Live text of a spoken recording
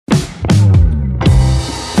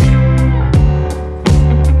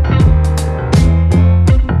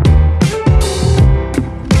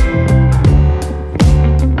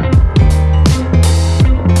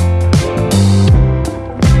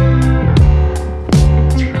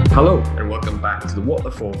Hello and welcome back to the What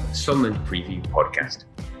the For Sunderland Preview Podcast.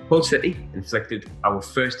 Hull City inflicted our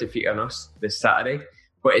first defeat on us this Saturday,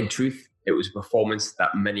 but in truth, it was a performance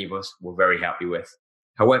that many of us were very happy with.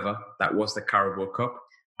 However, that was the Carabao Cup.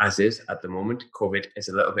 As is at the moment, COVID is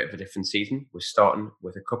a little bit of a different season. We're starting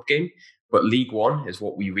with a cup game, but League One is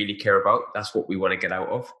what we really care about. That's what we want to get out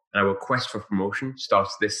of. And our quest for promotion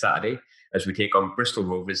starts this Saturday as we take on Bristol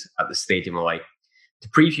Rovers at the Stadium of Light. To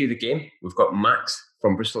preview the game, we've got Max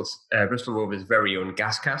from Bristol Rovers' very own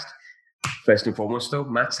Gascast. First and foremost, though,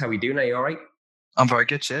 Max, how are you doing? Are you all right? I'm very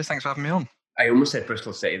good, cheers. Thanks for having me on. I almost said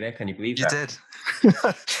Bristol City there. Can you believe that? You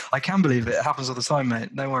did. I can believe it. It happens all the time, mate.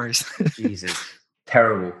 No worries. Jesus.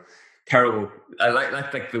 Terrible. I like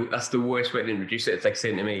that's the worst way to introduce it. It's like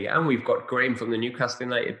saying to me, and we've got Graham from the Newcastle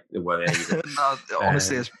United. Well, there you go. No,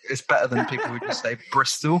 honestly, it's better than people who just say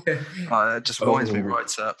Bristol. It just winds me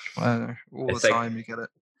right up. All it's the time you get it.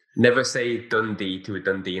 Never say Dundee to a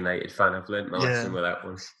Dundee United fan. I've learnt my lesson with that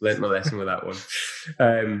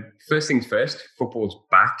one. First things first, football's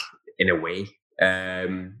back in a way.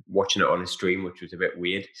 Watching it on a stream, which was a bit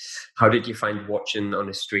weird. How did you find watching on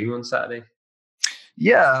a stream on Saturday?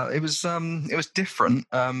 Yeah, it was different.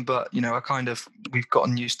 But we've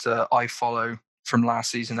gotten used to iFollow from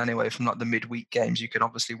last season anyway. From like the midweek games, you could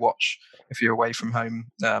obviously watch if you're away from home.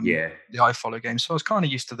 The iFollow games. So I was kind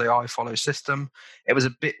of used to the iFollow system. It was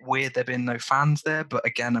a bit weird there being no fans there, but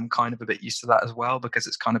again, I'm kind of a bit used to that as well because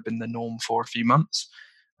it's kind of been the norm for a few months.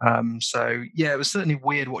 So yeah, it was certainly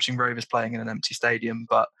weird watching Rovers playing in an empty stadium,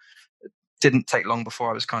 but it didn't take long before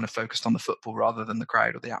I was kind of focused on the football rather than the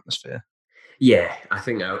crowd or the atmosphere. Yeah, I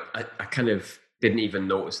think I kind of didn't even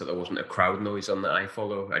notice that there wasn't a crowd noise on the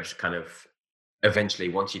iFollow. I just kind of eventually,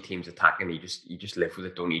 once your team's attacking, you just live with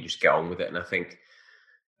it, don't you? You just get on with it. And I think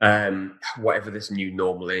whatever this new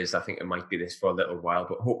normal is, I think it might be this for a little while.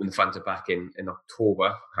 But hoping the fans are back in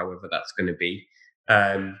October, however that's going to be.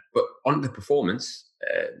 But on the performance,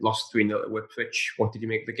 lost 3-0 at Ipswich. What did you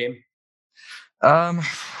make of the game?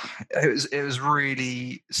 It was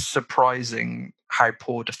really surprising how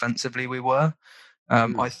poor defensively we were.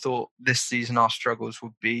 I thought this season our struggles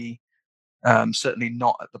would be certainly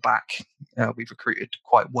not at the back. We've recruited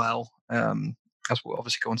quite well, as we'll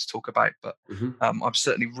obviously go on to talk about. But I'm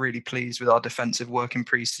certainly really pleased with our defensive work in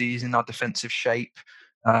pre-season, our defensive shape.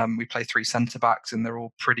 We play 3 centre-backs and they're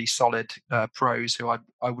all pretty solid pros who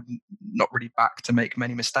I would not really back to make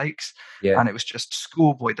many mistakes. Yeah. And it was just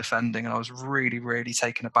schoolboy defending. And I was really, really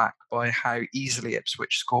taken aback by how easily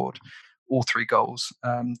Ipswich scored all 3 goals.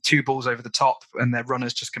 2 balls over the top and their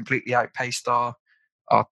runners just completely outpaced our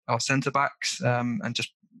centre-backs and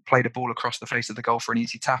just played a ball across the face of the goal for an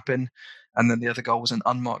easy tap-in. And then the other goal was an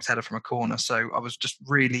unmarked header from a corner. So I was just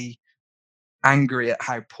really angry at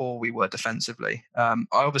how poor we were defensively. I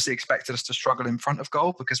obviously expected us to struggle in front of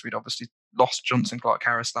goal because we'd obviously lost Johnson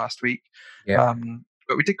Clark-Harris last week. Yeah.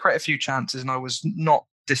 But we did create a few chances and I was not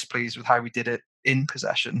displeased with how we did it in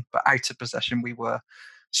possession. But out of possession, we were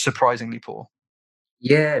surprisingly poor.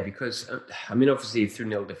 Yeah, because obviously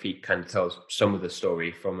 3-0 defeat kind of tells some of the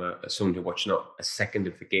story from someone who watched not a second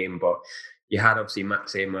of the game, but you had obviously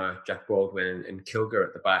Max Ehmer, Jack Baldwin, and Kilger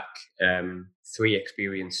at the back. 3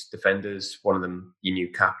 experienced defenders, one of them your new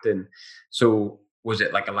captain. So was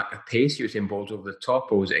it like a lack of pace? You were saying balls over the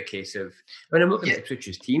top, or was it a case of? I'm looking at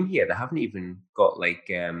Ipswich's team here. They haven't even got like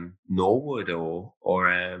Norwood or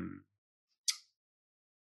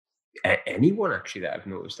anyone actually that I've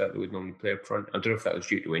noticed that they would normally play up front. I don't know if that was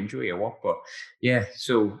due to injury or what, but yeah.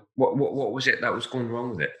 So what was it that was going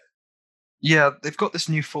wrong with it? Yeah, they've got this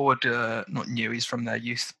new forward, not new, he's from their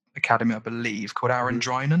youth academy, I believe, called Aaron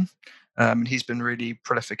Drinan. He's been really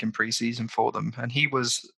prolific in pre-season for them. And he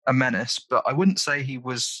was a menace, but I wouldn't say he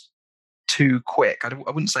was too quick. I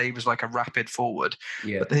wouldn't say he was like a rapid forward.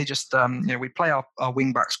 Yeah. But they just, we play our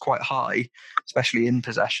wing backs quite high, especially in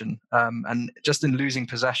possession. And just in losing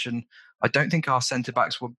possession, I don't think our centre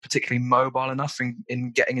backs were particularly mobile enough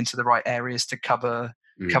in getting into the right areas to cover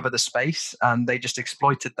the space. And they just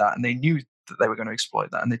exploited that. And they knew that they were going to exploit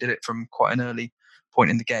that. And they did it from quite an early point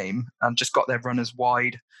in the game and just got their runners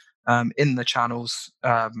wide in the channels.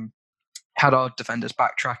 Had our defenders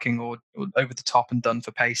backtracking or over the top and done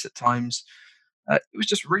for pace at times. It was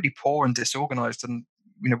just really poor and disorganised. And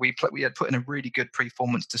we had put in a really good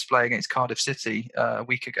performance display against Cardiff City a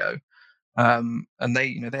week ago, and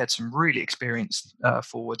they had some really experienced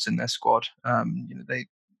forwards in their squad. They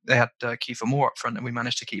had Kiefer Moore up front, and we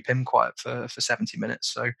managed to keep him quiet for 70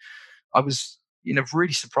 minutes. So I was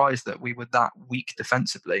really surprised that we were that weak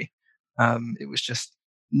defensively. It was just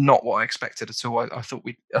not what I expected at all. I thought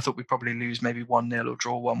we'd probably lose maybe 1-0 or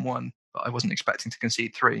draw 1-1, but I wasn't expecting to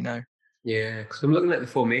concede 3. No. Yeah, because I'm looking at the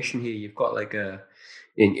formation here. You've got like and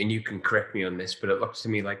you can correct me on this, but it looks to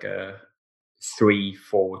me like a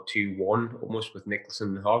 3-4-2-1, almost with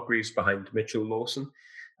Nicholson and Hargreaves behind Mitchell Lawson.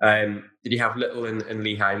 Did you have Little and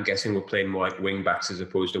Lehigh? I'm guessing we're playing more like wing backs as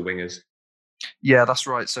opposed to wingers. Yeah, that's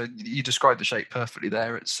right. So you described the shape perfectly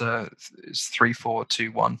there. It's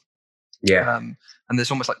 3-4-2-1. Yeah. And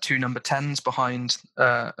there's almost like two number 10s behind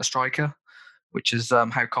a striker, which is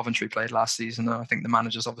how Coventry played last season. I think the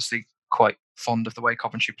manager's obviously quite fond of the way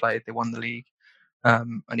Coventry played. They won the league,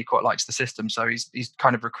 and he quite likes the system, so he's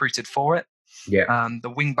kind of recruited for it. Yeah. The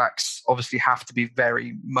wing backs obviously have to be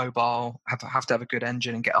very mobile, have to have a good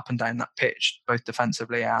engine and get up and down that pitch, both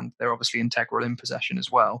defensively, and they're obviously integral in possession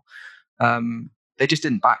as well. They just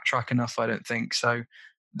didn't backtrack enough, I don't think. So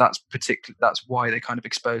that's why they kind of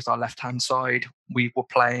exposed our left hand side. We were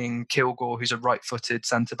playing Kilgore, who's a right-footed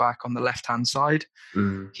centre back, on the left hand side.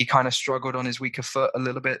 He kind of struggled on his weaker foot a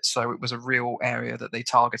little bit, so it was a real area that they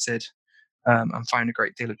targeted and found a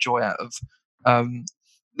great deal of joy out of.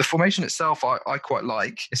 The formation itself, I quite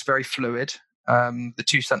like. It's very fluid. The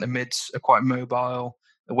two centre mids are quite mobile.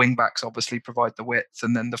 The wing backs obviously provide the width,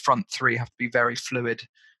 and then the front three have to be very fluid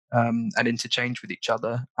and interchange with each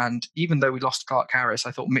other. And even though we lost Clark Harris,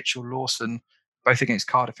 I thought Mitchell Lawson, both against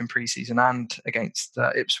Cardiff in pre-season and against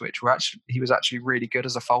Ipswich, he was actually really good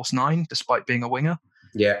as a false nine, despite being a winger.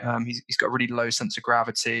 Yeah. He's got a really low sense of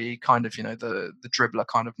gravity, kind of, the dribbler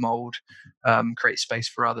kind of mold, creates space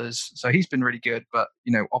for others. So he's been really good, but,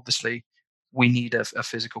 obviously we need a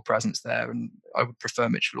physical presence there. And I would prefer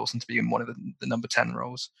Mitchell Lawson to be in one of the number 10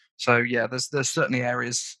 roles. So yeah, there's certainly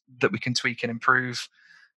areas that we can tweak and improve.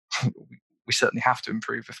 We certainly have to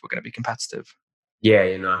improve if we're going to be competitive. Yeah,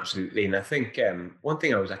 absolutely. And I think one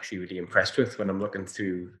thing I was actually really impressed with when I'm looking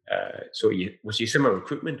through, was your summer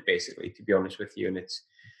recruitment, basically, to be honest with you. And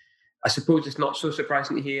I suppose it's not so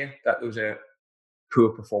surprising to hear that there was a poor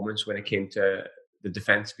performance when it came to the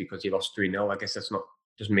defence because you lost 3-0. I guess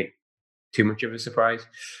doesn't make too much of a surprise.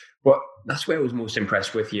 But that's where I was most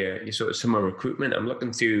impressed with your sort of summer recruitment. I'm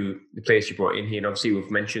looking through the players you brought in here, and obviously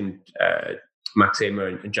we've mentioned Max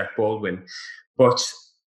Ehmer and Jack Baldwin. But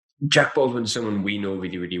Jack Baldwin's someone we know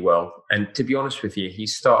really, really well. And to be honest with you, he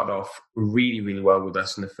started off really, really well with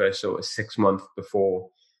us in the first sort of 6 months before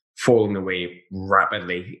falling away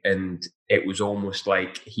rapidly. And it was almost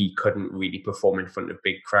like he couldn't really perform in front of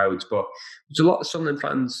big crowds. But there's a lot of Sunderland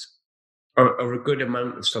fans, or a good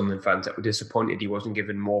amount of Sunderland fans, that were disappointed he wasn't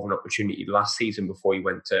given more of an opportunity last season before he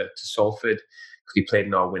went to Salford, because he played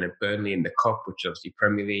in our win at Burnley in the Cup, which is obviously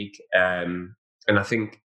Premier League. And I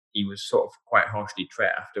think he was sort of quite harshly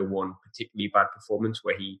treated after one particularly bad performance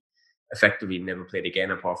where he effectively never played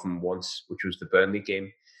again apart from once, which was the Burnley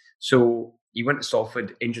game. So he went to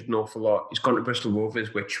Salford, injured an awful lot. He's gone to Bristol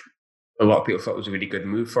Rovers, which a lot of people thought was a really good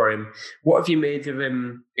move for him. What have you made of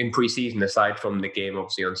him in pre-season, aside from the game,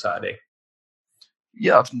 obviously, on Saturday?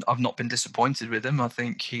 Yeah, I've not been disappointed with him. I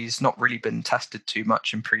think he's not really been tested too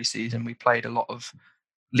much in pre-season. We played a lot of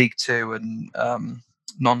League Two and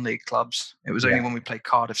non-league clubs. It was only when we played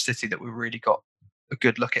Cardiff City that we really got a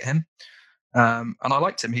good look at him. And I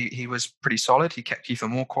liked him. He was pretty solid. He kept Kiefer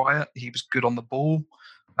Moore quiet. He was good on the ball,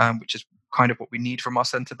 which is kind of what we need from our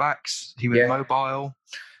centre backs. He was mobile.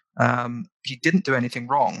 He didn't do anything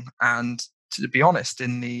wrong. And to be honest,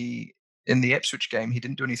 in the Ipswich game, he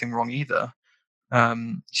didn't do anything wrong either.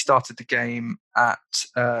 He started the game at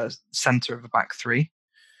centre of a back three.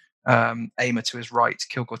 Ehmer to his right,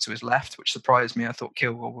 Kilgore to his left, which surprised me. I thought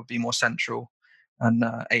Kilgore would be more central and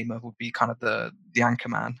Ehmer would be kind of the anchor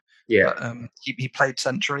man. Yeah. But he played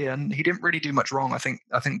centrally and he didn't really do much wrong. I think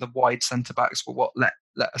the wide centre backs were what let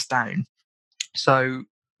us down. So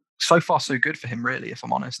far so good for him, really, if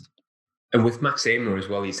I'm honest. And with Max Ehmer as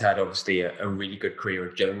well, he's had obviously a really good career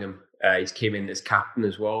at Gillingham. He's came in as captain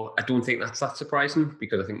as well. I don't think that's that surprising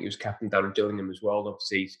because I think he was captain down at Gillingham as well.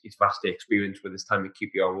 Obviously, he's vastly experienced with his time at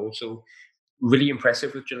QPR also. Really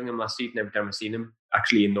impressive with Gillingham last season. Every time I've seen him,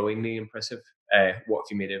 actually annoyingly impressive. What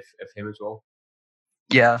have you made of him as well?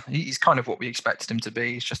 Yeah, he's kind of what we expected him to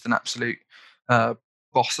be. He's just an absolute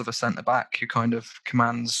boss of a centre back who kind of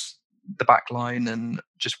commands the back line and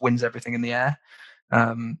just wins everything in the air.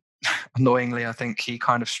 Annoyingly, I think he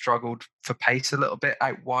kind of struggled for pace a little bit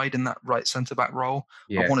out wide in that right centre back role.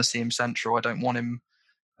 I want to see him central. I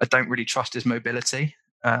don't really trust his mobility.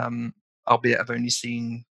 Albeit I've only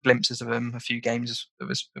seen glimpses of him, a few games of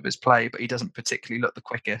his play, but he doesn't particularly look the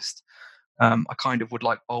quickest. I kind of would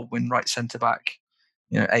like Baldwin right centre back.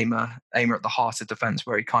 Ehmer at the heart of defence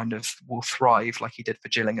where he kind of will thrive like he did for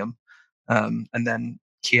Gillingham. And then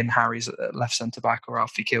Cian Harries at left centre back or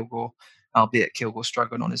Alfie Kilgore albeit Kilgore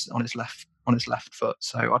struggling on his left foot.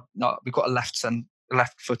 So we've got a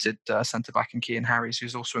left-footed centre back in Kean Harries,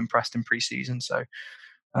 who's also impressed in pre-season. So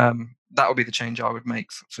that would be the change I would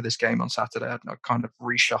make for this game on Saturday. I'd kind of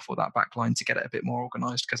reshuffle that back line to get it a bit more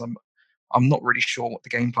organised, because I'm not really sure what the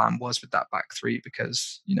game plan was with that back three,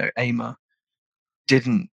 because Aimer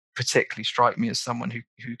didn't particularly strike me as someone who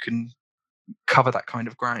can cover that kind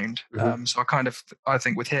of ground. So I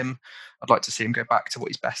think with him, I'd like to see him go back to what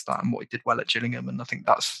he's best at and what he did well at Gillingham, and I think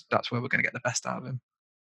that's where we're going to get the best out of him.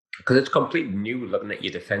 Because it's completely new looking at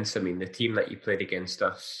your defence. I mean, the team that you played against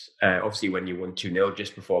us, obviously when you won 2-0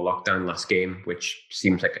 just before lockdown last game, which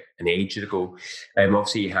seems like an age ago,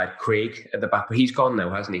 obviously you had Craig at the back, but he's gone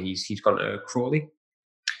now, hasn't he? He's gone to Crawley?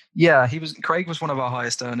 Yeah, Craig was one of our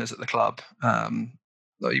highest earners at the club.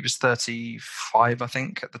 He was 35, I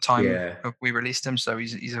think, at the time we released him. So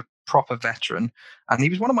he's a proper veteran. And he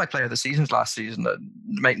was one of my player of the seasons last season.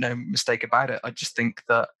 Make no mistake about it. I just think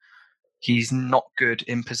that he's not good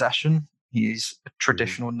in possession. He's a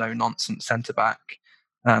traditional no-nonsense centre-back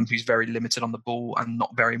who's very limited on the ball and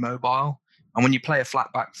not very mobile. And when you play a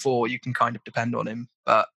flat back four, you can kind of depend on him.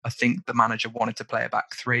 But I think the manager wanted to play a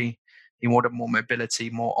back three. He wanted more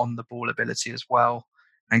mobility, more on-the-ball ability as well.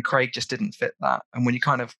 And Craig just didn't fit that. And when you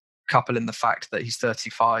kind of couple in the fact that he's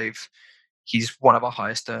 35, he's one of our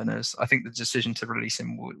highest earners, I think the decision to release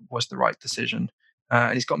him was the right decision.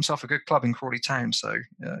 And he's got himself a good club in Crawley Town. So,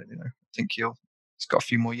 I think he's got a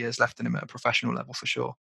few more years left in him at a professional level for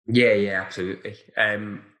sure. Yeah, absolutely.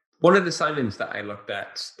 One of the signings that I looked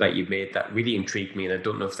at that you made that really intrigued me, and I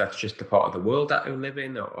don't know if that's just the part of the world that I live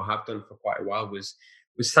in or have done for quite a while, was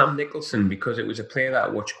Sam Nicholson, because it was a player that I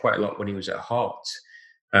watched quite a lot when he was at Hearts.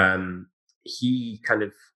 He kind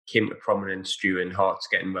of came to prominence during Hearts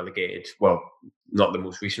getting relegated. Well, not the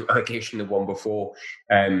most recent relegation, the one before,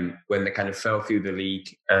 when they kind of fell through the league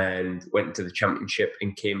and went into the Championship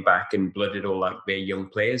and came back and blooded all like their young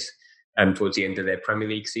players towards the end of their Premier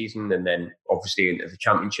League season, and then obviously into the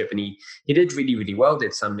Championship. And he did really, really well,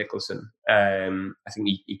 did Sam Nicholson. I think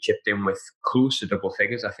he chipped in with close to double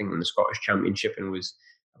figures, I think, in the Scottish Championship, and was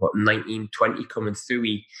about 19, 20 coming through.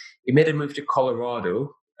 He made a move to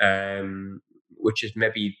Colorado, which is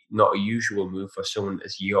maybe not a usual move for someone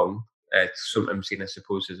as young. It's sometimes seen, I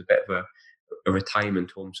suppose, as a bit of a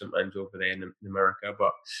retirement home sometimes over there in America.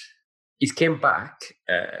 But he's came back.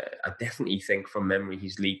 I definitely think from memory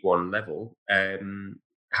he's League One level.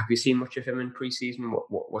 Have you seen much of him in pre-season?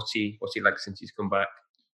 What's he like since he's come back?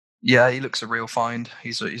 Yeah, he looks a real find.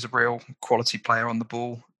 He's a real quality player on the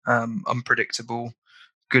ball. Unpredictable,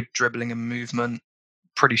 good dribbling and movement,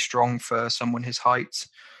 pretty strong for someone his height.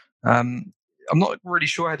 I'm not really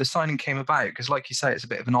sure how the signing came about, because, like you say, it's a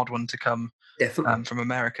bit of an odd one to come from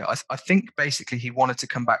America. I think basically he wanted to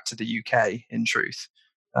come back to the UK, in truth,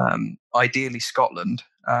 ideally Scotland.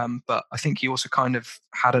 But I think he also kind of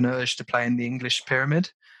had an urge to play in the English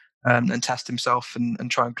pyramid and test himself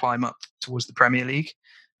and try and climb up towards the Premier League.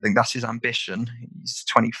 I think that's his ambition. He's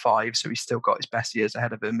 25, so he's still got his best years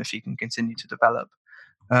ahead of him if he can continue to develop.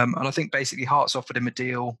 And I think basically Hearts offered him a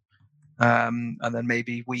deal, and then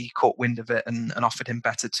maybe we caught wind of it and offered him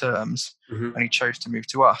better terms, and he chose to move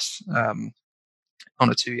to us on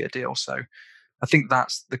a 2-year deal. So I think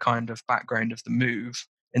that's the kind of background of the move.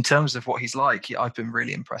 In terms of what he's like, I've been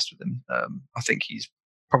really impressed with him. I think he's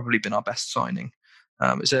probably been our best signing.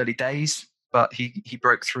 It's early days, but he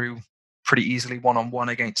broke through pretty easily one-on-one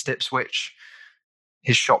against Ipswich.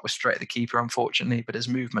 His shot was straight at the keeper, unfortunately, but his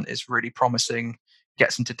movement is really promising,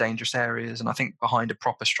 gets into dangerous areas. And I think behind a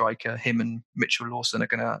proper striker, him and Mitchell Lawson are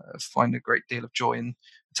going to find a great deal of joy in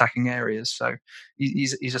attacking areas. So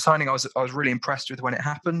he's a signing I was really impressed with when it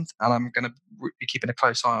happened, and I'm going to be keeping a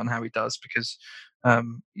close eye on how he does, because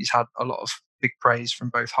he's had a lot of big praise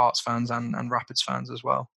from both Hearts fans and Rapids fans as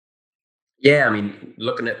well. Yeah, I mean,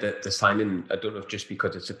 looking at the signing, I don't know if just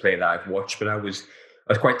because it's a player that I've watched, but I was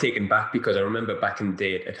quite taken back, because I remember back in the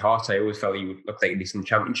day at Hearts, I always felt he looked like a decent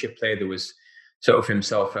Championship player. There was sort of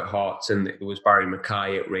himself at Hearts, and there was Barry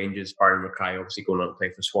Mackay at Rangers. Barry Mackay obviously going on to play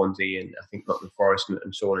for Swansea and I think Nottingham Forest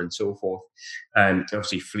and so on and so forth. And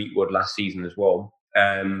obviously Fleetwood last season as well.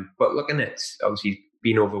 But looking at, obviously,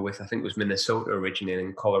 been over with, I think it was Minnesota originally,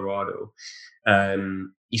 in Colorado.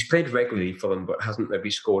 He's played regularly for them, but hasn't maybe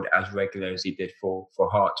scored as regular as he did for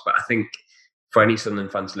Hearts. But I think for any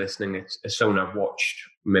Sunderland fans listening, it's someone I've watched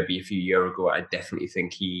maybe a few years ago. I definitely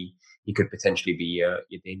think he could potentially be your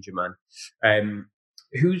danger man.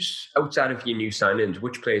 Who's outside of your new signings?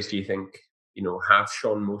 Which players do you think have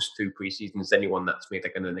shown most through pre-season? Is anyone that's made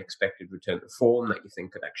like an unexpected return to form that you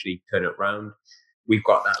think could actually turn it around? We've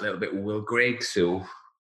got that little bit of Will Grigg, so.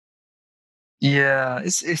 Yeah,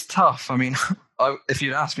 it's tough. I mean, if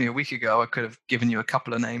you'd asked me a week ago, I could have given you a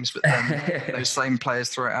couple of names, but then those same players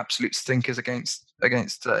throw out absolute stinkers against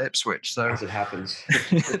Ipswich. So As it happens.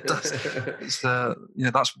 it does. It's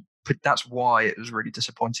that's why it was really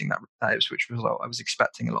disappointing, that Ipswich result. I was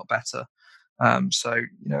expecting a lot better. So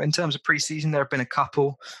in terms of pre-season, there have been a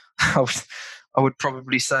couple. I would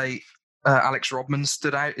probably say Alex Rodman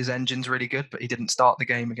stood out. His engine's really good, but he didn't start the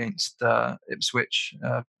game against Ipswich.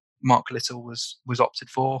 Mark Little was opted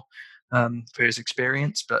for his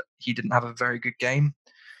experience, but he didn't have a very good game.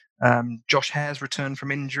 Josh Hare's returned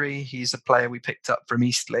from injury. He's a player we picked up from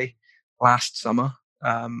Eastleigh last summer,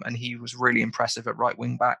 and he was really impressive at right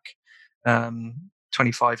wing back.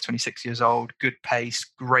 25, 26 years old, good pace,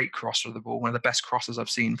 great crosser of the ball, one of the best crossers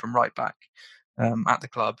I've seen from right back at the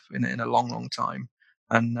club in a long, long time.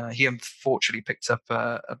 And he unfortunately picked up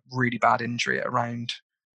a really bad injury at around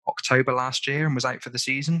October last year and was out for the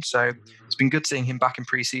season. So it's been good seeing him back in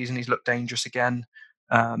pre-season. He's looked dangerous again.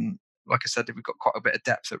 Like I said, we've got quite a bit of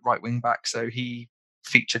depth at right wing back. So he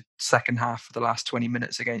featured second half of the last 20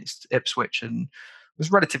 minutes against Ipswich and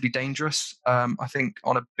was relatively dangerous. I think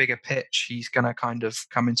on a bigger pitch, he's going to kind of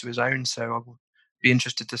come into his own. So I will be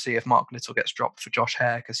interested to see if Mark Little gets dropped for Josh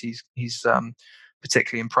Hare, because he's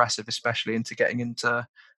particularly impressive, especially into getting into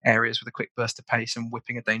areas with a quick burst of pace and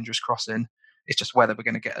whipping a dangerous cross in. It's just whether we're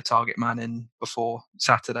going to get a target man in before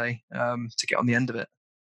Saturday to get on the end of it.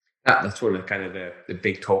 That's one of the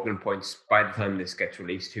big talking points. By the time this gets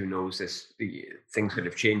released, who knows? Things could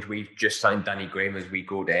have changed. We've just signed Danny Graham as we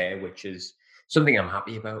go to air, which is something I'm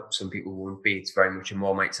happy about. Some people won't be. It's very much a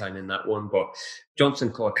Marmite signing, that one. But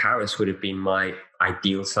Johnson Clark-Harris would have been my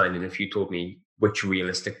ideal signing if you told me which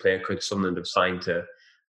realistic player could Sunderland have signed to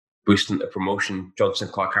boost into promotion. Johnson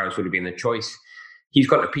Clark-Harris would have been the choice. He's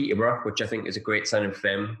got to Peterborough, which I think is a great signing for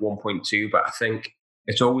them, 1.2. But I think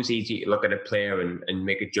it's always easy to look at a player and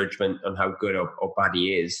make a judgment on how good or bad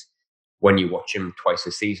he is when you watch him twice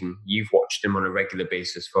a season. You've watched him on a regular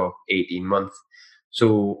basis for 18 months.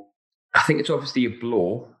 So I think it's obviously a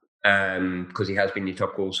blow because he has been your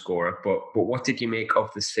top goal scorer. But what did you make of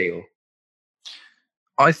the sale?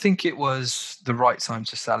 I think it was the right time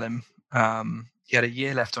to sell him. He had a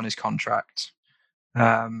year left on his contract.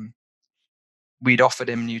 We'd offered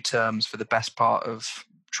him new terms for the best part of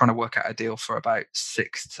trying to work out a deal for about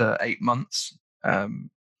 6 to 8 months.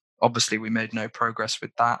 Obviously, we made no progress with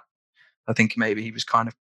that. I think maybe he was kind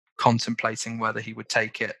of contemplating whether he would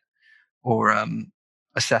take it or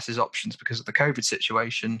assess his options because of the COVID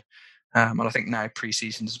situation. And I think now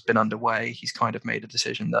pre-season's been underway. He's kind of made a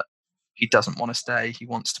decision that he doesn't want to stay. He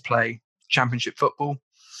wants to play championship football.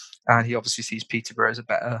 And he obviously sees Peterborough as a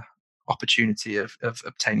better opportunity of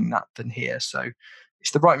obtaining that than here. So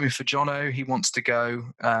it's the right move for Jono. He wants to go.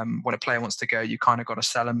 When a player wants to go, you kind of got to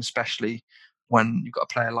sell him, especially when you've got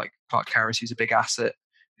a player like Clark-Harris, who's a big asset,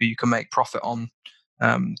 who you can make profit on.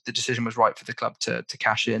 The decision was right for the club to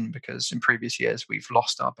cash in, because in previous years we've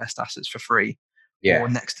lost our best assets for free or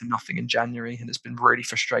next to nothing in January, and it's been really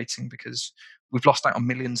frustrating because we've lost out on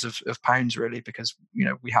millions of pounds, really, because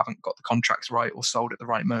we haven't got the contracts right or sold at the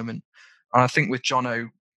right moment. And I think with Jono,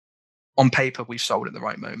 on paper, we've sold at the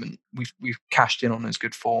right moment. We've cashed in on his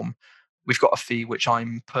good form. We've got a fee which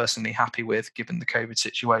I'm personally happy with, given the COVID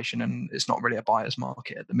situation, and it's not really a buyer's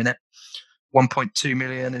market at the minute. 1.2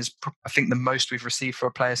 million is, I think, the most we've received for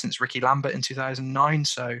a player since Ricky Lambert in 2009.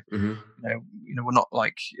 So, we're not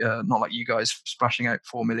like you guys splashing out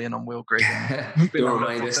 4 million on Will Grigg and don't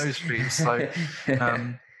remind us those fees. So,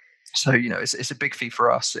 it's a big fee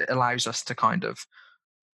for us. It allows us to kind of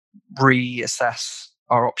reassess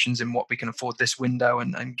our options in what we can afford this window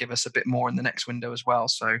and give us a bit more in the next window as well.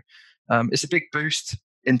 So, it's a big boost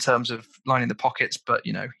in terms of lining the pockets, but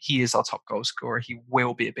he is our top goal scorer. He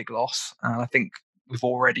will be a big loss, and I think we've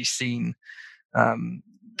already seen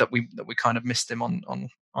that we kind of missed him on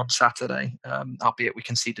Saturday, albeit we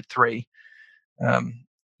conceded 3.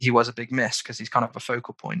 He was a big miss because he's kind of a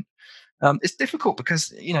focal point. It's difficult because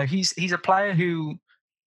he's a player who,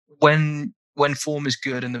 when form is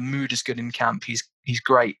good and the mood is good in camp, he's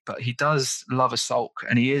great, but he does love a sulk,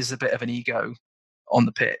 and he is a bit of an ego on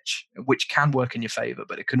the pitch, which can work in your favour,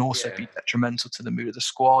 but it can also be detrimental to the mood of the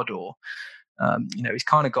squad. Or, he's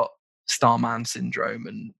kind of got Starman syndrome,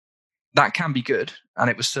 and that can be good. And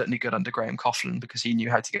it was certainly good under Graham Coughlin because he knew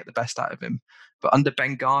how to get the best out of him. But under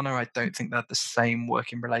Ben Garner, I don't think they had the same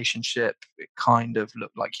working relationship. It kind of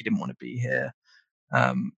looked like he didn't want to be here.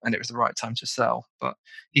 And it was the right time to sell. But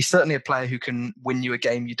he's certainly a player who can win you a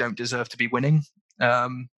game you don't deserve to be winning.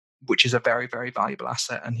 Which is a very, very valuable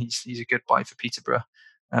asset, and he's a good buy for Peterborough,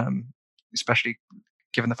 especially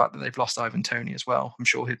given the fact that they've lost Ivan Toney as well. I'm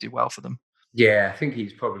sure he'll do well for them. Yeah, I think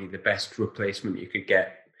he's probably the best replacement you could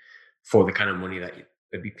get for the kind of money that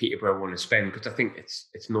maybe Peterborough want to spend. Because I think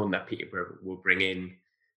it's known that Peterborough will bring in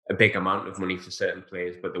a big amount of money for certain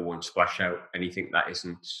players, but they won't splash out anything that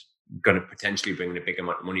isn't going to potentially bring in a big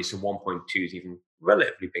amount of money. So 1.2 is even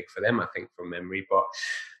relatively big for them, I think, from memory. But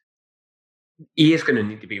he is going to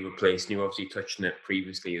need to be replaced. And you obviously touched on it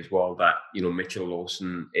previously as well that, Mitchell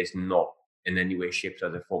Lawson is not in any way shaped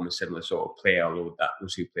as a form of similar sort of player, although that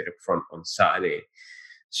was who played up front on Saturday.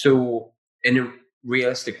 So, in a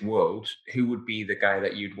realistic world, who would be the guy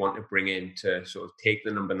that you'd want to bring in to sort of take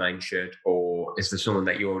the number 9 shirt? Or is there someone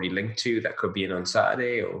that you already linked to that could be in on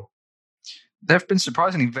Saturday? Or There have been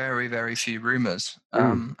surprisingly very, very few rumours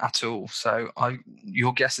Mm. at all. So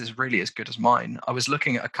your guess is really as good as mine. I was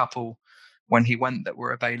looking at a couple when he went that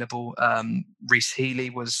were available. Reece Healy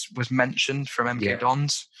was mentioned from MK Yeah.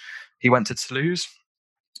 Dons. He went to Toulouse.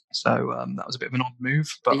 So that was a bit of an odd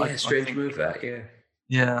move. But Yeah, I strange think, move that, yeah.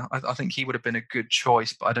 yeah, I think he would have been a good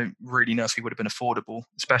choice, but I don't really know if he would have been affordable,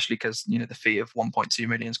 especially because, the fee of 1.2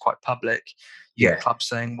 million is quite public. You get Yeah. clubs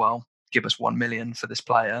saying, well, give us 1 million for this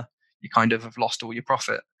player. You kind of have lost all your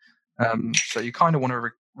profit. So you kind of want to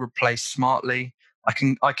replace smartly.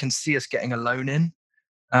 I can see us getting a loan in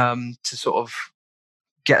to sort of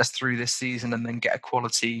get us through this season and then get a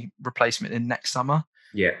quality replacement in next summer.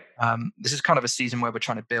 Yeah. This is kind of a season where we're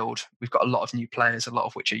trying to build. We've got a lot of new players, a lot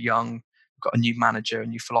of which are young. We've got a new manager, a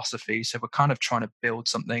new philosophy. So we're kind of trying to build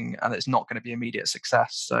something, and it's not going to be immediate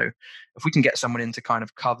success. So if we can get someone in to kind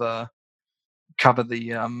of cover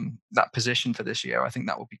the that position for this year, I think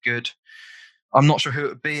that would be good. I'm not sure who it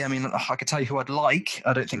would be. I mean, I could tell you who I'd like.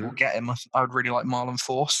 I don't think we'll Mm-hmm. get him. I would really like Marlon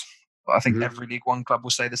Force, but I think Mm-hmm. every League One club will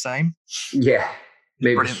say the same. Yeah.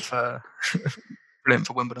 He was Maybe. brilliant for brilliant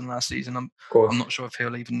for Wimbledon last season. Of I'm course. not sure if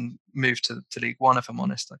he'll even move to League One. If I'm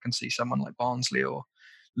honest, I can see someone like Barnsley or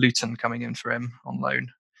Luton coming in for him on loan.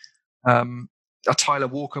 Tyler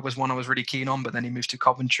Walker was one I was really keen on, but then he moved to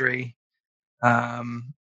Coventry.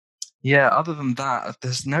 Yeah, other than that,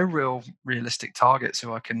 there's no real realistic targets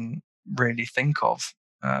who I can really think of.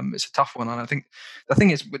 It's a tough one, and I think the thing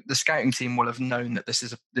is, the scouting team will have known that this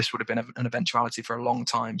would have been an eventuality for a long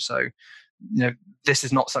time. So, this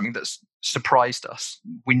is not something that's surprised us.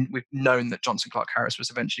 We've known that Johnson Clark Harris was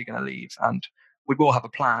eventually going to leave, and we will have a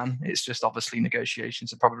plan. It's just obviously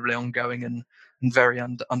negotiations are probably ongoing and very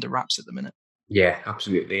under wraps at the minute. Yeah,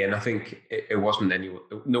 absolutely. And I think it wasn't anyone,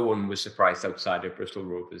 no one was surprised outside of Bristol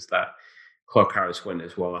Rovers that Clark Harris went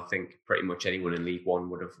as well. I think pretty much anyone in League One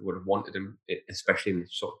would have wanted him, especially in the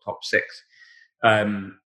sort of top six.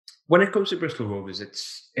 Um, when it comes to Bristol Rovers,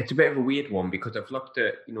 it's a bit of a weird one because I've looked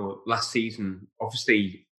at last season.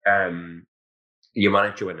 Obviously, your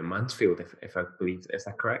manager went to Mansfield, if I believe, is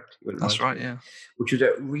that correct? He went to That's right. Mansfield, Yeah. which was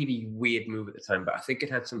a really weird move at the time, but I think it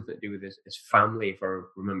had something to do with his family, if I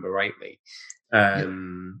remember rightly. Yeah.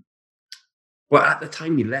 Um, but at the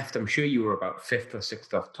time he left, I'm sure you were about fifth or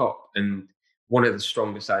sixth off top, and one of the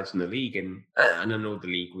strongest sides in the league. And I know the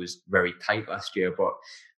league was very tight last year, but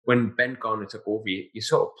when Ben Garner took over, you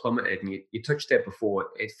sort of plummeted, and you touched there before.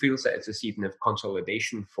 It feels like it's a season of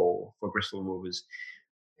consolidation for Bristol Rovers.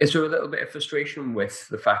 Is there a little bit of frustration with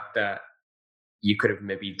the fact that you could have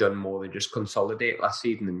maybe done more than just consolidate last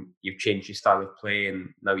season, and you've changed your style of play, and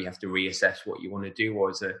now you have to reassess what you want to do? Or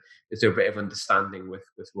is there a bit of understanding with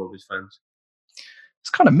Rovers fans? It's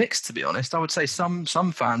kind of mixed, to be honest. I would say some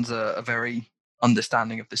fans are very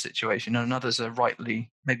understanding of the situation, and others are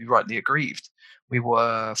maybe rightly aggrieved. We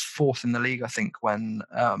were fourth in the league, I think,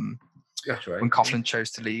 That's right. when Coughlin chose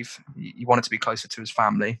to leave. He wanted to be closer to his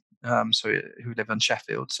family, who live in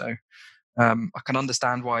Sheffield. So I can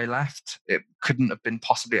understand why he left. It couldn't have been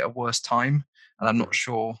possibly at a worse time, and I'm not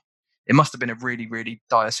sure. It must have been a really, really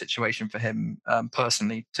dire situation for him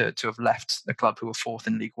personally to have left the club who were fourth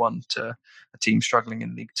in League One to a team struggling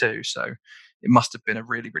in League Two. So it must have been a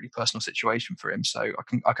really, really personal situation for him. So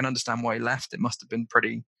I can understand why he left. It must have been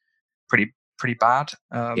pretty bad.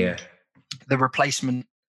 Yeah. The replacement,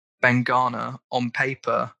 Ben Garner, on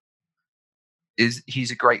paper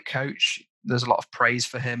he's a great coach. There's a lot of praise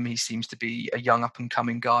for him. He seems to be a young up and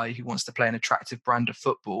coming guy who wants to play an attractive brand of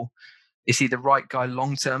football. Is he the right guy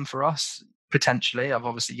long term for us? Potentially. I've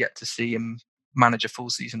obviously yet to see him manage a full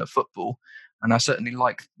season of football, and I certainly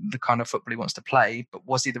like the kind of football he wants to play. But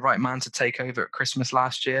was he the right man to take over at Christmas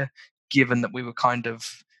last year, given that we were kind of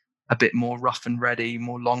a bit more rough and ready,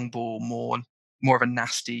 more long ball, more of a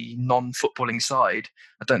nasty non-footballing side?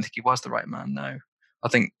 I don't think he was the right man. No, I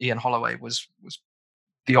think Ian Holloway was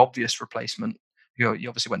the obvious replacement. He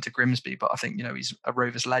obviously went to Grimsby, but I think he's a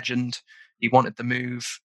Rovers legend. He wanted the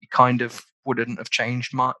move. He kind of wouldn't have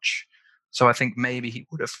changed much. So I think maybe he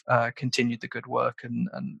would have continued the good work and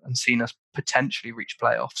seen us potentially reach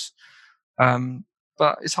playoffs.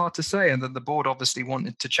 But it's hard to say. And then the board obviously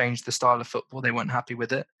wanted to change the style of football. They weren't happy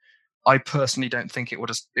with it. I personally don't think it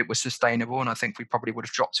was sustainable, and I think we probably would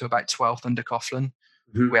have dropped to about 12th under Coughlin.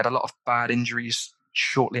 We had a lot of bad injuries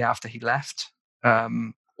shortly after he left,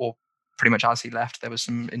 or pretty much as he left. There was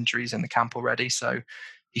some injuries in the camp already, so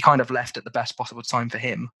he kind of left at the best possible time for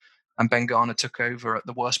him, and Ben Garner took over at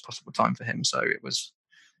the worst possible time for him. So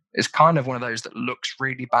it's kind of one of those that looks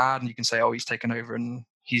really bad, and you can say, oh, he's taken over and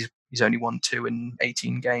he's only won 2 in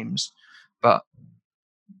 18 games, but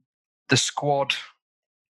the squad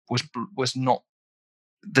was not,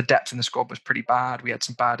 the depth in the squad was pretty bad. We had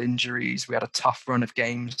some bad injuries. We had a tough run of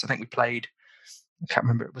games. I think we played, I can't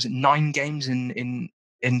remember, was it 9 games in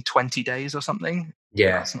 20 days or something?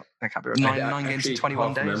 Yeah, I can't remember. Nine games in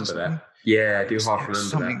 21 days or something. That. Yeah, I do half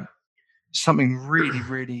remember that. Something really,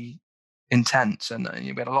 really intense, and we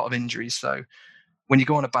had a lot of injuries. So when you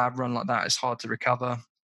go on a bad run like that, it's hard to recover.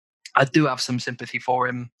 I do have some sympathy for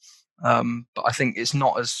him. But I think it's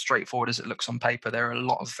not as straightforward as it looks on paper. There are a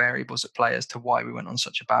lot of variables at play as to why we went on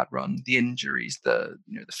such a bad run. The injuries, the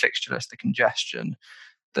fixture list, the congestion,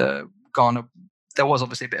 the Garner. There was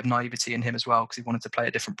obviously a bit of naivety in him as well because he wanted to play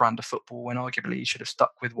a different brand of football when arguably he should have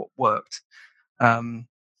stuck with what worked.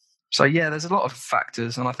 So yeah, there's a lot of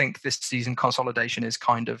factors, and I think this season consolidation is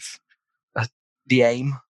kind of the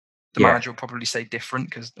aim. The manager will probably say different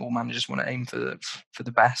because all managers want to aim for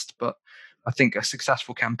the best, but I think a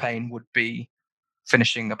successful campaign would be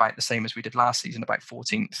finishing about the same as we did last season, about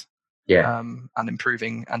 14th. And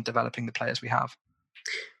improving and developing the players we have.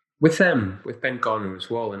 With Ben Garner as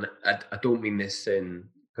well, and I don't mean this in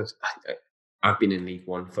because I've been in League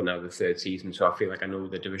One for now the 3rd season, so I feel like I know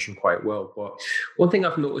the division quite well. But one thing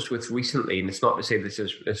I've noticed with recently, and it's not to say this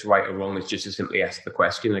is right or wrong, it's just to simply ask the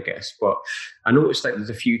question, I guess. But I noticed that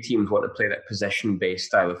there's a few teams want to play that possession-based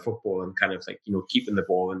style of football and kind of like, keeping the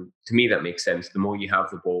ball. And to me, that makes sense. The more you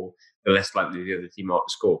have the ball, the less likely the other team are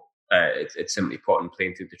to score. It's simply put, and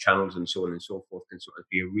playing through the channels and so on and so forth can sort of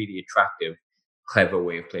be a really attractive, clever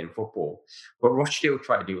way of playing football. But Rochdale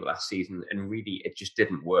tried to do it last season, and really it just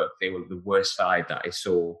didn't work. They were the worst side that I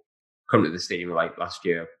saw come to the stadium like last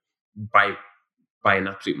year by an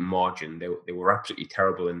absolute margin. They were absolutely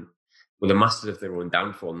terrible and were the masters of their own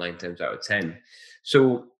downfall 9 times out of 10.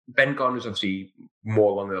 So Ben Garner's obviously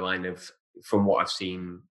more along the line of, from what I've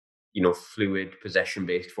seen, fluid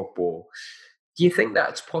possession-based football. Do you think that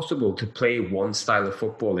it's possible to play one style of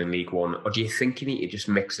football in League One, or do you think you need to just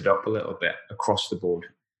mix it up a little bit across the board?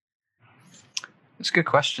 That's a good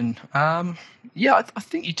question. Yeah, I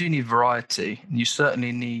think you do need variety. You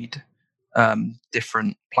certainly need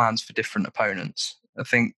different plans for different opponents. I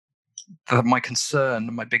think that my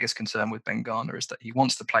biggest concern with Ben Garner is that he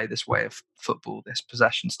wants to play this way of football, this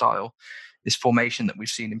possession style, this formation that we've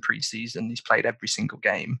seen in pre-season. He's played every single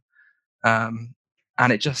game.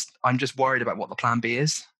 And I'm just worried about what the plan B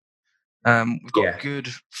is. We've got good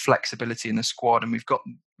flexibility in the squad, and we've got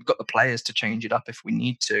the players to change it up if we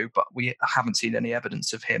need to, but we haven't seen any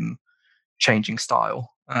evidence of him changing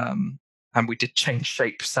style. And we did change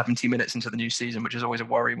shape 70 minutes into the new season, which is always a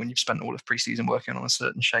worry when you've spent all of pre-season working on a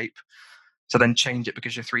certain shape. So then change it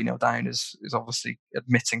because you're 3-0 down is obviously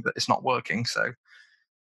admitting that it's not working. So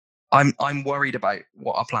I'm worried about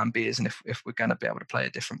what our plan B is, and if we're going to be able to play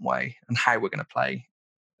a different way and how we're going to play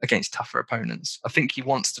against tougher opponents. I think he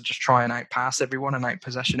wants to just try and outpass everyone and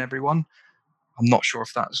outpossession everyone. I'm not sure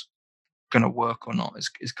if that's going to work or not.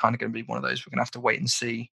 It's kind of going to be one of those we're going to have to wait and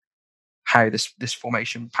see how this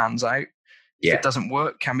formation pans out. If it doesn't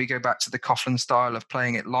work, can we go back to the Coughlin style of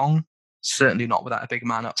playing it long? Certainly not without a big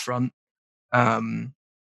man up front. The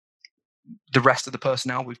rest of the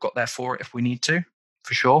personnel, we've got there for it if we need to,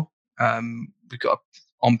 for sure. We've got,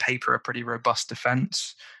 on paper, a pretty robust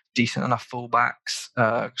defence, decent enough fullbacks,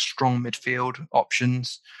 strong midfield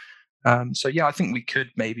options. So yeah, I think we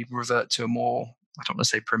could maybe revert to a more, I don't want to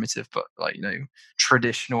say primitive, but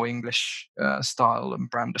traditional English style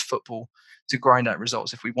and brand of football to grind out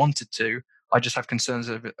results if we wanted to. I just have concerns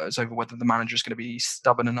over whether the manager is going to be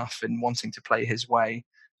stubborn enough in wanting to play his way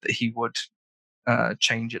that he would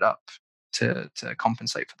change it up to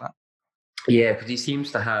compensate for that. Yeah, because he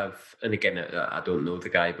seems to have, and again, I don't know the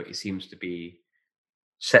guy, but he seems to be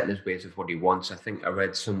setting his ways with what he wants. I think I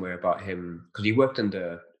read somewhere about him, because he worked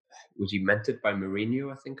was he mentored by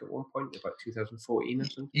Mourinho, I think, at one point, about 2014 or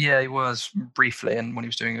something? Yeah, he was briefly, and when he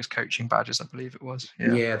was doing his coaching badges, I believe it was.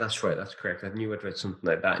 Yeah, that's right. That's correct. I knew I'd read something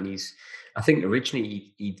like that. And I think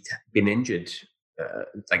originally he'd been injured,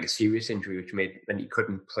 like a serious injury, which meant he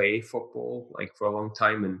couldn't play football like for a long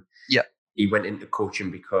time. And he went into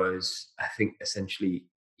coaching because I think essentially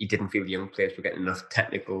he didn't feel the young players were getting enough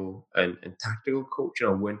technical and tactical coaching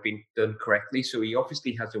or weren't being done correctly. So he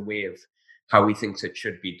obviously has a way of how he thinks it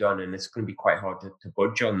should be done, and it's going to be quite hard to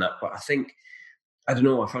budge on that. But I think, I don't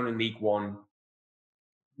know, I found in League One,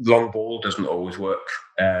 long ball doesn't always work.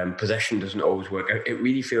 Possession doesn't always work. It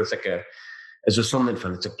really feels like as a Sunderland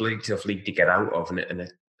fan, it's a bloody tough league to get out of,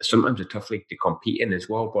 and sometimes a tough league to compete in as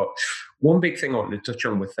well. But one big thing I wanted to touch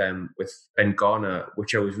on with Ben Garner,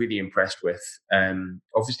 which I was really impressed with.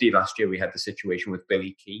 Obviously, last year we had the situation with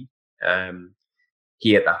Billy Key.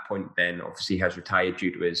 He at that point then obviously has retired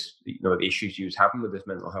due to his, the issues he was having with his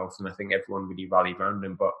mental health, and I think everyone really rallied around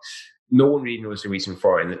him. But no one really knows the reason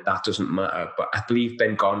for it, and that doesn't matter. But I believe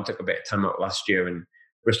Ben Garner took a bit of time out last year, and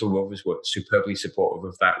Bristol Rovers were superbly supportive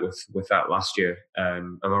of that with that last year.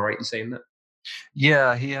 Am I right in saying that?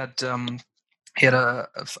 Yeah, he had a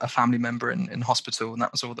family member in hospital, and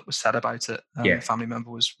that was all that was said about it. The family member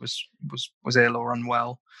was ill or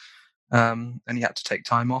unwell, and he had to take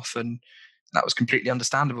time off, and that was completely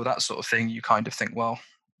understandable. That sort of thing, you kind of think, well,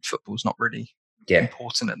 football's not really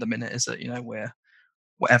important at the minute, is it? We're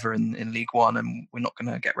whatever in League One, and we're not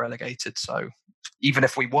going to get relegated. So even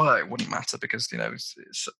if we were, it wouldn't matter because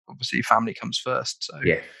it's obviously family comes first. So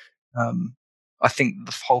I think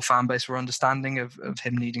the whole fan base were understanding of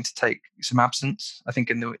him needing to take some absence. I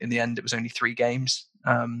think in the end it was only 3 games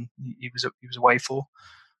he was away for.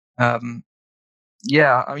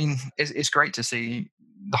 Yeah, I mean it's great to see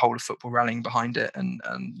the whole of football rallying behind it, and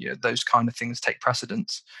those kind of things take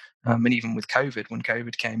precedence. And even with COVID, when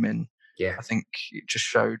COVID came in, I think it just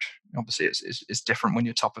showed. Obviously, it's different when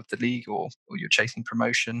you're top of the league or you're chasing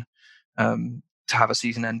promotion to have a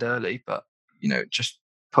season end early, but it just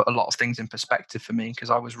put a lot of things in perspective for me because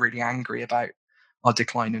I was really angry about our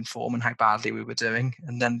decline in form and how badly we were doing,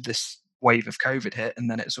 and then this wave of COVID hit, and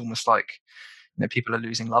then it's almost like people are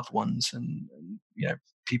losing loved ones, and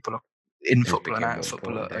people are in football and out of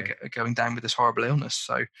football are going down with this horrible illness.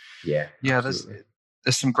 So there's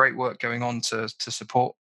some great work going on to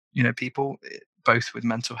support people both with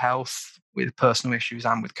mental health, with personal issues,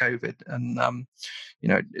 and with COVID. And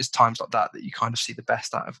it's times like that you kind of see the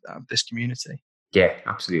best out of this community. Yeah,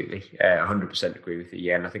 absolutely. 100% agree with you.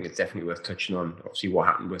 Yeah, and I think it's definitely worth touching on, obviously, what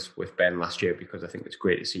happened with Ben last year, because I think it's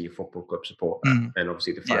great to see your football club support that. And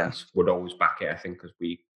obviously the fans would always back it, I think, because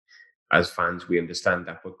we, as fans, we understand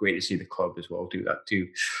that. But great to see the club as well do that too.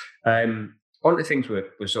 One of the things with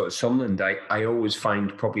sort of Sunderland, I always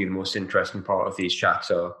find probably the most interesting part of these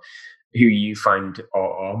chats are who you find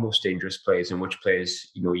are most dangerous players and which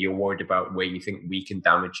players, you're worried about, where you think we can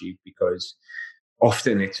damage you, because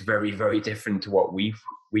often it's very, very different to what we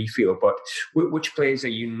feel. But which players are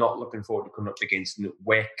you not looking forward to coming up against, and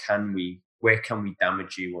where can we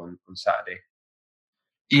damage you on Saturday?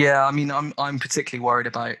 Yeah, I mean, I'm particularly worried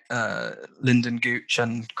about Lyndon Gooch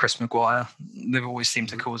and Chris Maguire. They've always seemed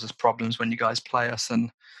to cause us problems when you guys play us,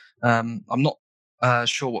 and I'm not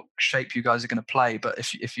sure what shape you guys are going to play. But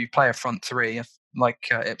if you play a front three like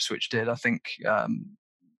Ipswich did, I think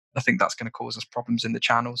that's going to cause us problems in the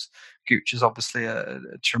channels. Gooch is obviously a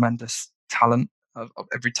tremendous talent.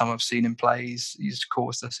 Every time I've seen him play, he's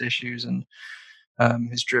caused us issues, and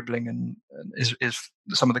his dribbling and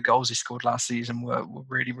some of the goals he scored last season were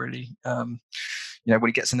really, really, when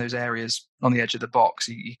he gets in those areas on the edge of the box,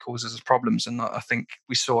 he causes us problems. And I think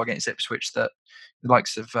we saw against Ipswich that the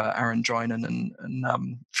likes of Aaron Drinan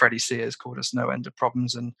and Freddie Sears caused us no end of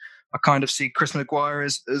problems. And I kind of see Chris Maguire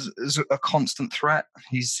as a constant threat.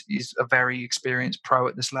 He's a very experienced pro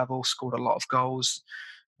at this level, scored a lot of goals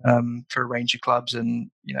for a range of clubs,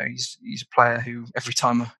 and he's a player who every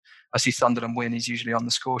time I see Sunderland win, he's usually on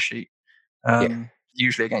the score sheet,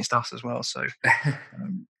 usually against us as well. So,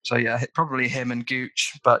 probably him and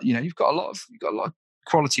Gooch. But you've got a lot of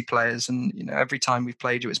quality players, and every time we've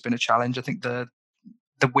played you, it's been a challenge. I think the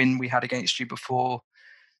win we had against you before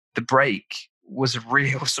the break was a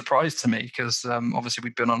real surprise to me because obviously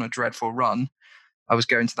we'd been on a dreadful run. I was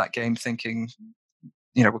going to that game thinking,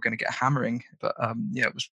 we're going to get a hammering, but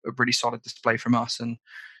it was a really solid display from us, and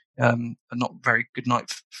a not very good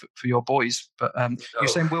night for your boys. But you're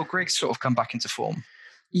saying Will Griggs sort of come back into form?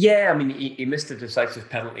 Yeah, I mean, he missed a decisive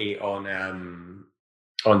penalty on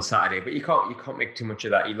Saturday, but you can't make too much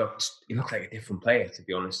of that. He looked like a different player, to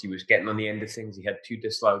be honest. He was getting on the end of things. He had 2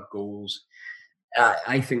 disallowed goals.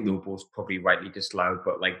 I think they were both probably rightly disallowed,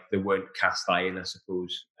 but they weren't cast iron, I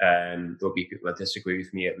suppose. There'll be people that disagree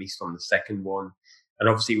with me, at least on the second one. And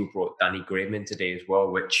obviously we brought Danny Graham in today as well,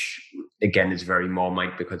 which again is very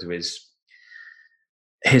Marmite because of his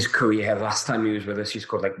his career, last time he was with us, he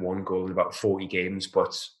scored like 1 goal in about 40 games,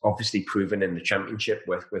 but obviously proven in the Championship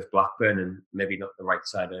with Blackburn, and maybe not the right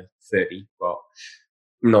side of 30, but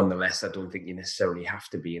nonetheless, I don't think you necessarily have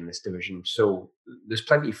to be in this division. So there's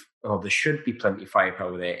plenty, or there should be plenty of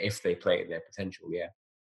firepower there if they play at their potential,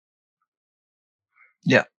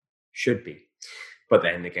 Yeah. Should be. But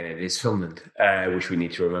then again, it is Sunderland, which we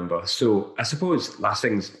need to remember. So I suppose last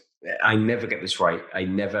things, I never get this right. I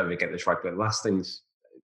never ever get this right. But last things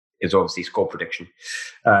is obviously score prediction.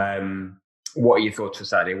 What are your thoughts for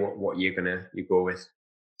Saturday? What are you go with?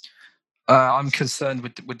 I'm concerned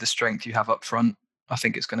with the strength you have up front. I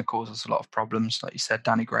think it's going to cause us a lot of problems. Like you said,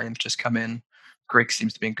 Danny Graham's just come in. Grigg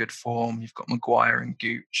seems to be in good form. You've got Maguire and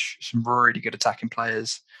Gooch, some really good attacking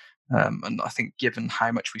players. And I think given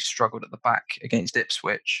how much we struggled at the back against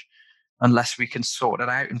Ipswich, unless we can sort it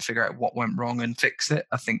out and figure out what went wrong and fix it,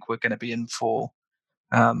 I think we're going to be in for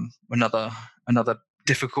another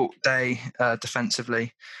difficult day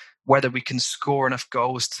defensively. Whether we can score enough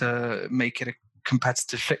goals to make it a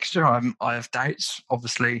competitive fixture, I have doubts.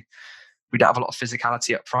 Obviously, we don't have a lot of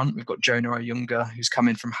physicality up front. We've got Jonah Oyunga, who's come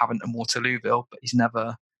in from Havant and Waterlooville, but he's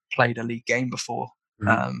never played a league game before,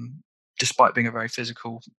 despite being a very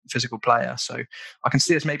physical player. So I can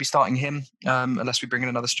see us maybe starting him, unless we bring in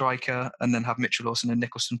another striker and then have Mitchell Lawson and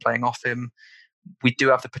Nicholson playing off him. We do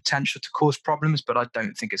have the potential to cause problems, but I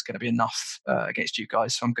don't think it's going to be enough against you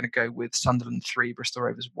guys. So I'm going to go with Sunderland 3, Bristol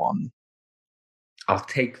Rovers 1. I'll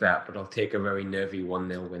take that, but I'll take a very nervy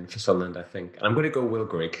 1-0 win for Sunderland, I think. And I'm going to go Will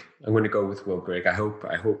Grigg. I'm going to go with Will Grigg. I hope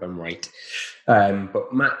I'm right.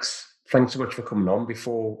 But Max, thanks so much for coming on.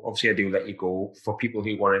 Before, obviously, I do let you go. For people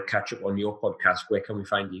who want to catch up on your podcast, where can we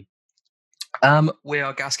find you? We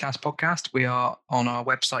are Gascast Podcast. We are on our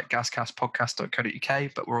website,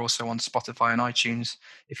 gascastpodcast.co.uk, but we're also on Spotify and iTunes.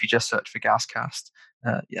 If you just search for Gascast,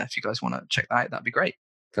 if you guys want to check that out, that'd be great.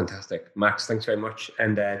 Fantastic. Max, thanks very much.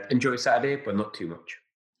 And enjoy Saturday, but not too much.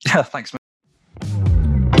 Yeah, thanks, mate.